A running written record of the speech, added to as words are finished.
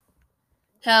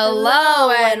Hello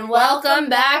and welcome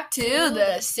back to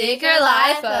the Secret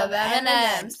Life of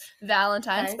M&M's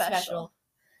Valentine's Special.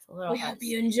 We hope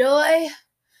you enjoy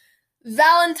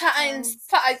Valentine's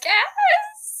podcast.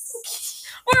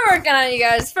 We're working on it, you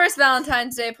guys. First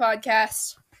Valentine's Day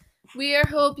podcast. We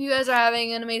hope you guys are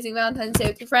having an amazing Valentine's Day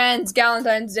with your friends,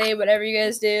 Galentine's Day, whatever you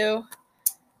guys do.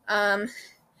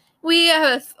 We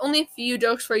have only a few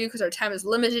jokes for you because our time is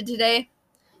limited today.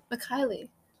 Mikaylee,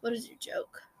 what is your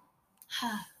joke?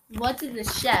 What did the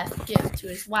chef give to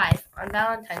his wife on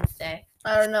Valentine's Day?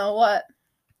 I don't know, what?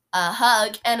 A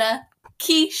hug and a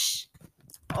quiche.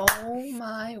 Oh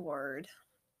my word.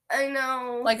 I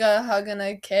know. Like a hug and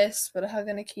a kiss, but a hug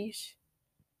and a quiche.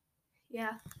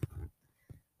 Yeah.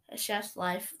 A chef's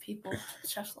life, people.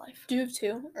 Chef's life. Do you have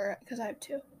two? Or because I have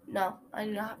two. No, I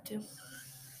do not have two.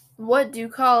 What do you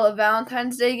call a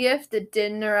Valentine's Day gift that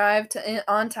didn't arrive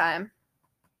on time?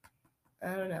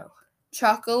 I don't know.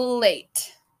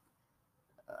 Chocolate.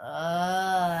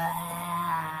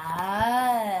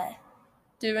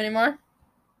 Do you have any more?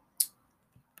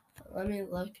 Let me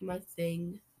look at my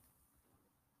thing.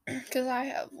 Because I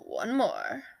have one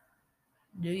more.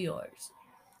 Do yours.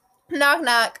 Knock,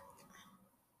 knock.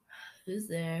 Who's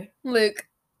there? Luke.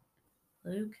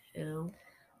 Luke who?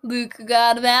 Luke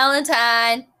got a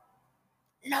Valentine.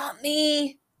 Not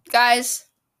me. Guys,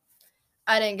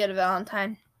 I didn't get a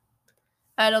Valentine.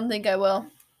 I don't think I will.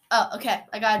 Oh, okay.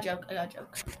 I got a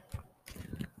joke.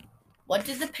 What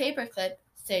did the paperclip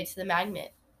say to the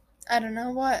magnet? I don't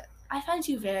know what. I find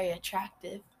you very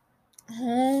attractive.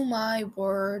 Oh my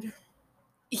word.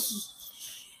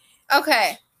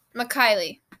 Okay,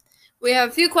 Mikaylee. We have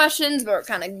a few questions, but we're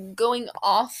kind of going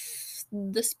off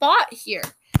the spot here.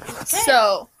 Okay.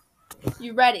 So,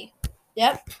 you ready?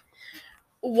 Yep.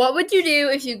 What would you do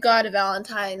if you got a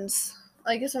Valentine's?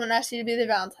 Like if someone asked you to be their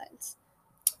Valentine's?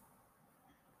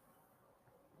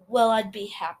 Well, I'd be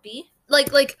happy.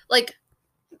 Like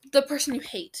the person you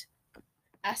hate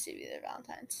asked you to be their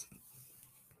Valentine's.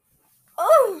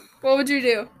 Oh. What would you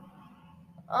do?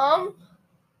 I'd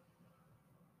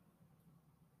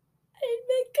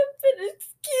make up an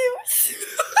excuse.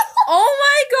 Oh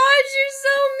my gosh, you're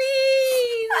so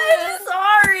mean. I'm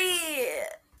sorry.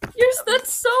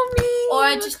 That's so mean. Or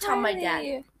I'd just tell my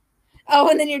dad. Oh,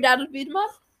 and then your dad would beat him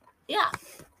up? Yeah.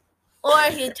 Or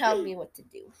he'd tell me what to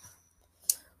do.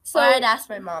 So or I'd ask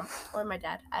my mom or my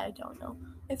dad. I don't know.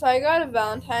 If I got a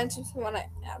Valentine's with someone I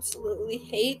absolutely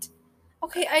hate,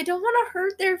 okay, I don't want to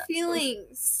hurt their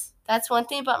feelings. That's one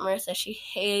thing about Marissa. She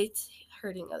hates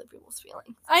hurting other people's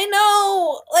feelings. I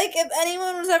know. Like, if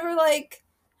anyone was ever like,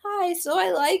 hi, so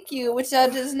I like you, which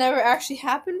that has never actually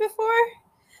happened before.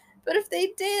 But if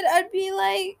they did, I'd be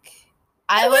like,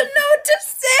 I wouldn't know what to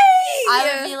say.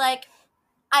 I would be like,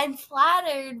 I'm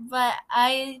flattered, but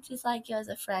I just like you as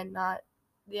a friend, not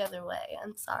the other way.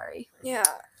 I'm sorry. Yeah.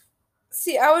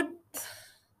 See, I would...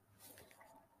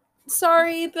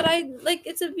 Sorry, but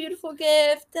it's a beautiful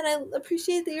gift, and I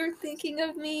appreciate that you're thinking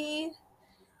of me.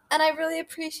 And I really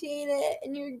appreciate it,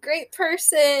 and you're a great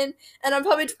person. And I'm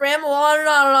probably ramble on and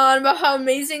on and on about how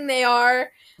amazing they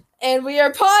are. And we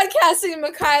are podcasting,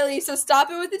 Mikaylee, so stop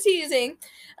it with the teasing.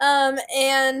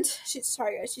 And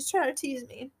sorry guys, she's trying to tease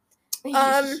me.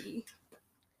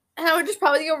 And I would just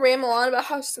probably go ramble on about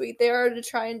how sweet they are to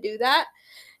try and do that.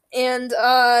 And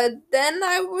then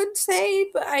I would say,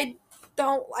 but I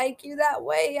don't like you that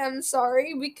way. I'm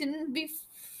sorry. We can be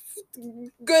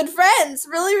good friends,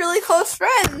 really, really close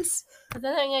friends. But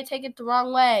then I'm gonna take it the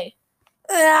wrong way.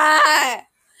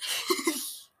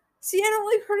 See, I don't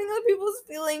like hurting other people's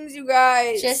feelings, you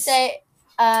guys. Just say,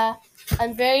 I'm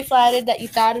very flattered that you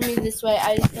thought of me this way.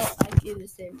 I just don't like you the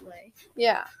same way.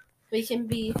 Yeah. We can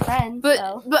be friends, but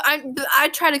though. But I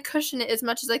try to cushion it as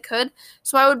much as I could,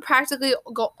 so I would practically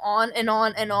go on and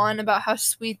on and on about how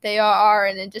sweet they are,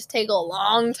 and it just take a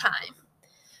long time.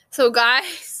 So,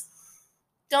 guys,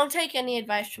 don't take any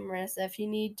advice from Marissa. If you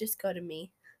need, just go to me.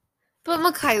 But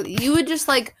Mikaylee, you would just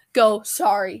go,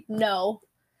 sorry, no.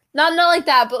 Not like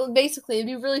that, but basically, it'd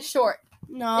be really short.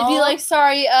 No. It'd be like,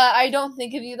 sorry, I don't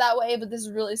think of you that way, but this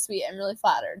is really sweet. I'm really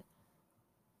flattered.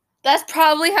 That's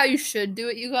probably how you should do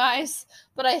it, you guys.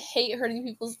 But I hate hurting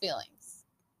people's feelings.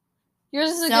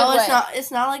 Yours is a good way. No, it's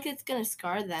not like it's going to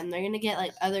scar them. They're going to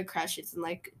get, other crushes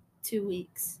in, 2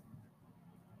 weeks.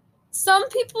 Some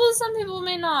people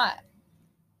may not.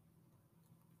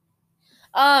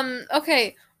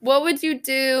 Okay. What would you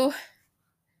do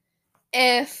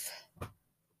if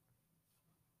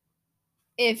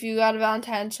you got a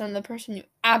Valentine's from the person you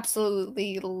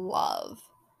absolutely love?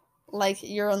 Like,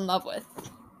 you're in love with.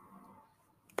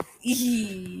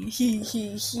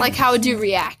 Like, how would you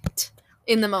react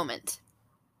in the moment?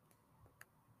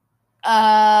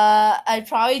 I'd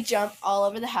probably jump all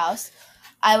over the house.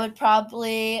 I would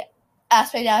probably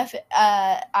ask my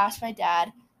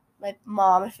dad, my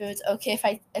mom, if it was okay if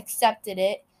I accepted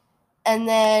it, and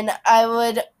then I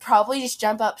would probably just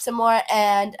jump up some more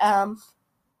and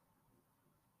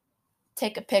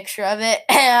take a picture of it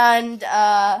and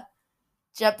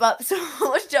jump up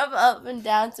and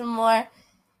down some more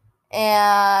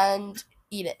and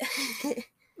eat it.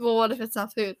 Well, what if it's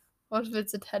not food? What if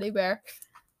it's a teddy bear?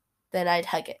 Then I'd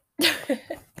hug it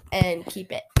and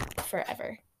keep it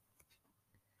forever.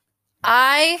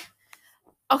 I'd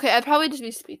probably just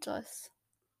be speechless.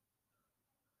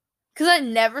 Because I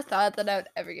never thought that I would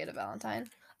ever get a Valentine.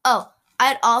 Oh,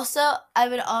 I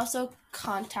would also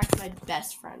contact my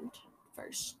best friend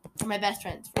first. Or my best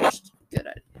friends first. Good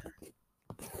idea.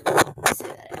 I say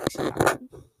that actually.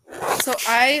 So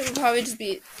I would probably just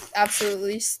be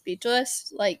absolutely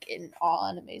speechless, like in awe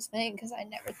and amazement, because I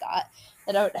never thought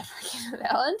that I would ever get a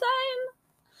Valentine.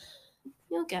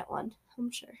 You'll get one, I'm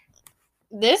sure.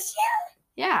 This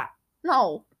year? Yeah.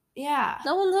 No. Yeah.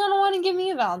 No one's going to want to give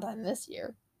me a Valentine this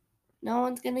year. No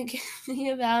one's going to give me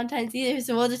a Valentine's either,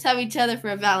 so we'll just have each other for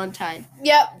a Valentine.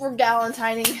 Yep, we're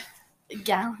galentining.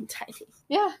 Galentining.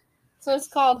 Yeah. So it's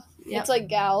called. Yep. It's like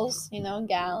gals,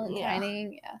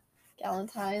 galentining. Yeah.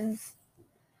 Galentines.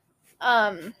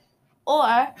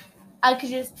 Or I could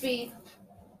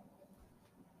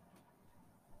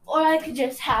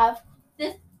just have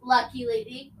this lucky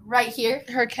lady right here,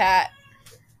 Her cat.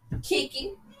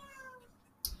 Kiki.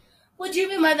 Would you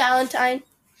be my Valentine?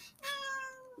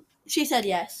 She said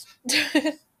yes.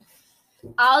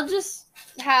 I'll just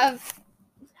have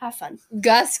fun.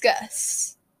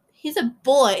 Gus. He's a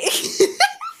boy.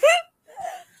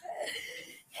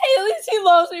 Hey, at least he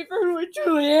loves me for who I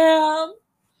truly am.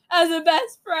 As a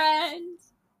best friend.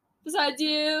 Besides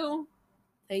you.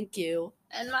 Thank you.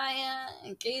 And Maya,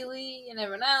 and Kaylee, and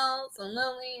everyone else, and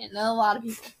Lily, and a lot of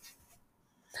people.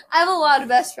 I have a lot of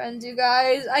best friends, you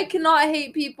guys. I cannot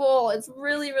hate people. It's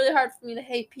really, really hard for me to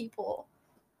hate people.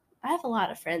 I have a lot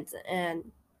of friends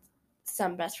and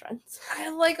some best friends. I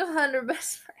have like 100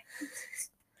 best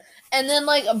friends. And then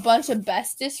like a bunch of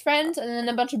bestest friends, and then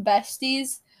a bunch of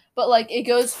besties. But like it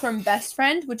goes from best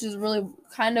friend, which is really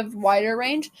kind of wider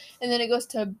range, and then it goes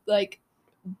to like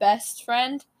best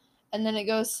friend, and then it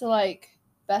goes to like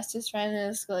bestest friend, and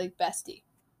it's like bestie.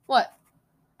 What?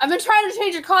 I've been trying to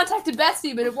change your contact to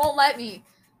bestie, but it won't let me.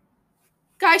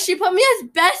 Guys, she put me as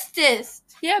bestest.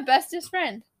 Yeah, bestest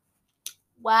friend.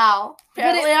 Wow.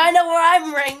 Apparently I know where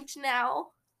I'm ranked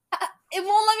now. It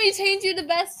won't let me change you to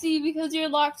bestie because you're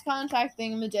locked contact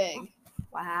thingamajig.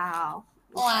 Wow.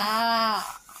 Wow.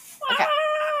 Okay.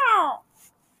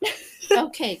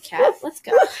 Okay, Kat, let's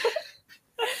go.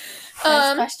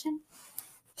 Next question.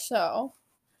 So,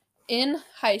 in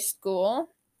high school,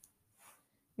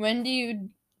 when do you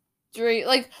dream?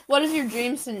 Like, what is your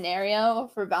dream scenario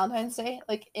for Valentine's Day?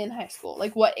 Like in high school,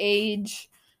 like what age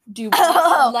do you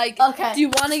want? Okay. Do you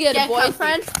want to get a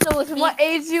boyfriend? Comfy. No, listen. What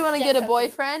age do you want to get a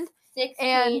boyfriend?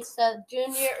 16, so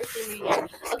junior or senior year.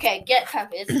 Okay, get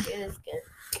comfy. It is good.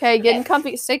 Okay, getting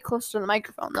comfy. Stay close to the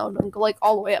microphone though. Don't go like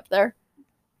all the way up there.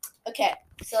 Okay,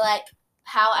 so like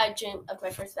how I dream of my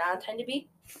first Valentine to be.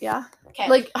 Yeah. Okay.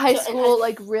 Like high school,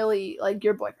 like really, like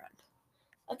your boyfriend.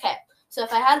 Okay, so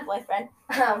if I had a boyfriend,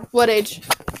 what age?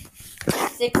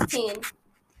 16.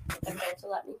 Okay, so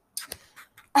let me.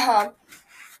 I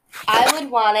would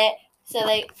want it so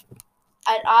like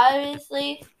I'd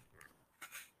obviously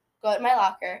go to my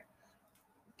locker,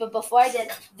 but before I did,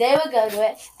 they would go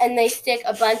to it and they stick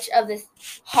a bunch of this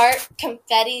heart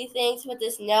confetti things with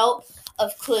this note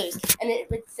of clues, and it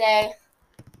would say,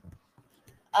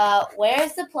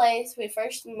 "Where's the place we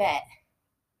first met?"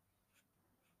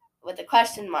 with a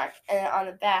question mark, and on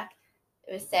the back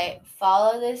it would say,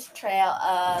 "Follow this trail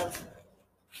of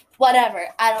whatever."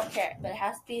 I don't care, but it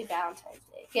has to be Valentine's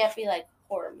Day. It can't be like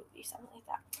horror movie, something like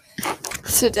that.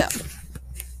 Sit down.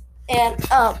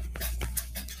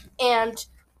 And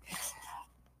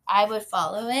I would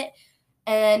follow it,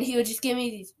 and he would just give me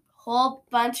these whole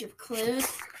bunch of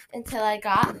clues until I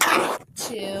got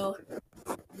to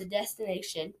the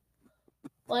destination,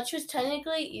 which was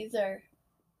technically either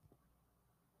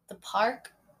the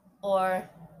park or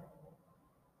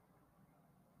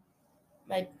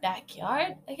my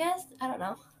backyard, I guess. I don't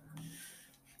know.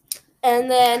 And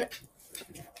then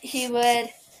he would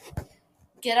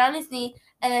get on his knee,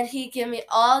 and then he'd give me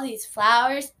all these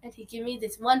flowers, and he'd give me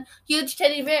this one huge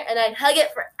teddy bear, and I'd hug it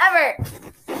forever.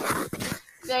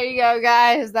 There you go,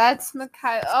 guys. That's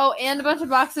Mikhail. Oh, and a bunch of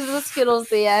boxes of Skittles at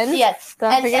the end. Yes.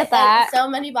 Don't forget that. And so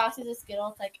many boxes of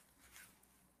Skittles, like,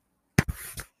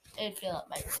 it'd fill up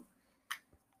my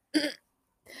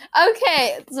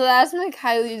Okay, so that's my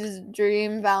Kylie's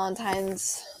dream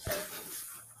Valentine's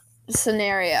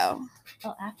scenario.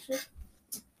 Oh, actually,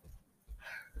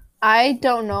 I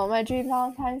don't know what my dream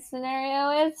Valentine's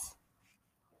scenario is.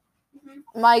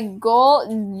 My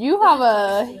goal. You have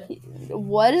a.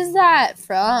 What is that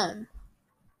from?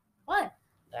 what?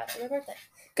 That's my birthday.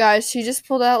 Guys, she just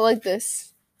pulled out like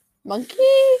this monkey.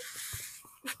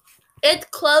 It's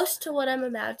close to what I'm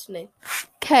imagining.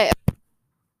 Okay.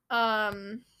 I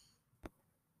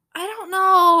don't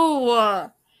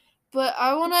know, but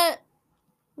I wanna.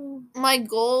 My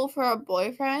goal for a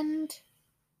boyfriend.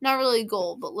 Not really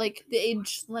goal, but like the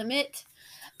age limit.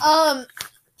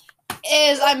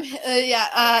 Is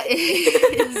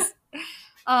is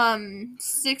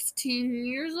 16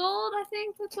 years old, I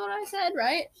think that's what I said,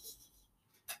 right?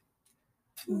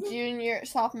 Junior,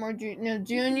 sophomore,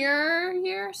 junior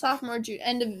year, sophomore,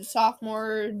 end of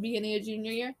sophomore, beginning of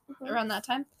junior year, around that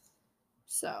time.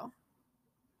 So,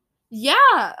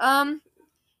 yeah,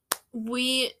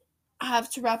 we have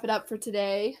to wrap it up for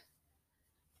today,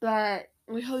 but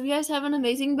we hope you guys have an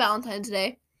amazing Valentine's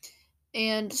Day.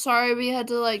 And sorry we had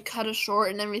to like cut it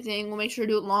short and everything. We'll make sure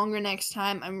to do it longer next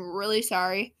time. I'm really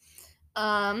sorry.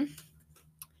 Have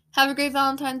a great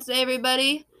Valentine's Day,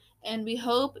 everybody, and we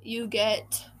hope you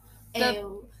get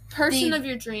the person of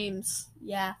your dreams.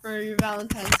 Yeah. For your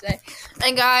Valentine's Day.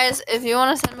 And guys, if you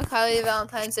want to send Kylie a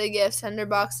Valentine's Day gift, send her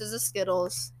boxes of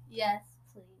Skittles. Yes,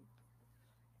 please.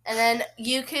 And then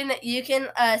you can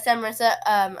send Marissa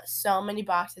so many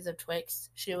boxes of Twix.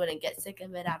 She wouldn't get sick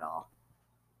of it at all.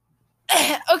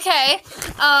 Okay.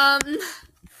 Have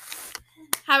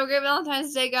a great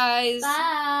Valentine's Day, guys.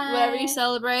 Bye. Whatever you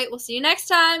celebrate. We'll see you next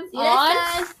time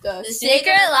on The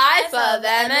Secret Life of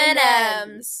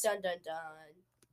M&M's. Dun dun dun.